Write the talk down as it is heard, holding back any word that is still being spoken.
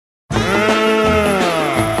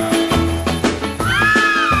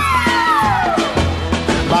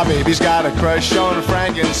got a crush on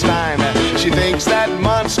Frankenstein. She thinks that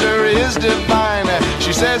monster is divine.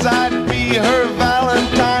 She says I'd be her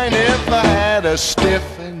Valentine if I had a stiff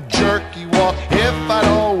and jerky walk, if I'd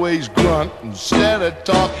always grunt instead of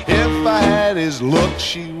talk, if I had his look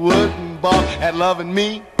she wouldn't balk at loving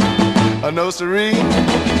me. No siree.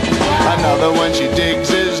 Another one she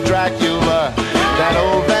digs is Dracula, that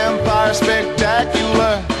old vampire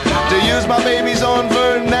spectacular. To use my baby's own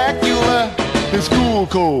vernacular, his cool,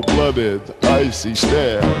 cold-blooded, icy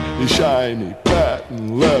stare, his shiny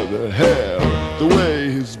patent leather hair, the way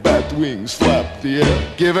his bat wings flap the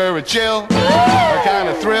air, give her a chill, a kind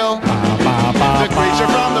of thrill. The creature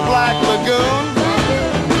from the Black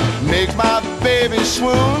Lagoon makes my baby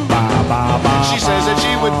swoon. She says that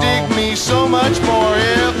she would dig me so much more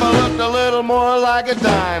if I looked a little more like a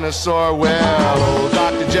dinosaur. Well, old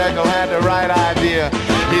Dr. Jekyll had the right idea.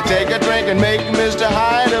 He'd take a drink and make Mr.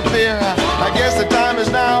 Hyde appear. I guess the time is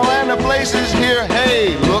now and the place is here.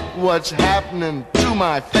 Hey, look what's happening to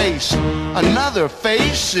my face. Another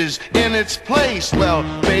face is in its place. Well,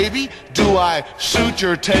 baby, do I suit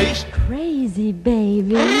your taste? Crazy,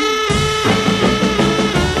 baby.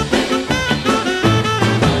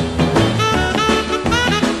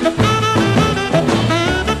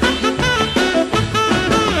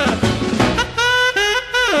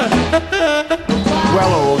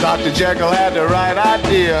 Well, old Dr. Jekyll had the right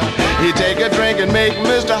idea. He'd take a drink and make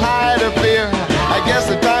Mr. Hyde appear. I guess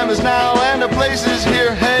the time is now and the place is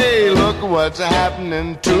here. Hey, look what's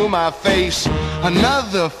happening to my face.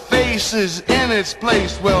 Another face is in its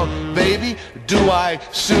place. Well, baby, do I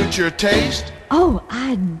suit your taste? Oh,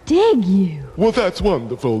 I dig you. Well, that's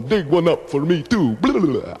wonderful. Dig one up for me, too. Blah,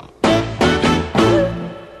 blah, blah.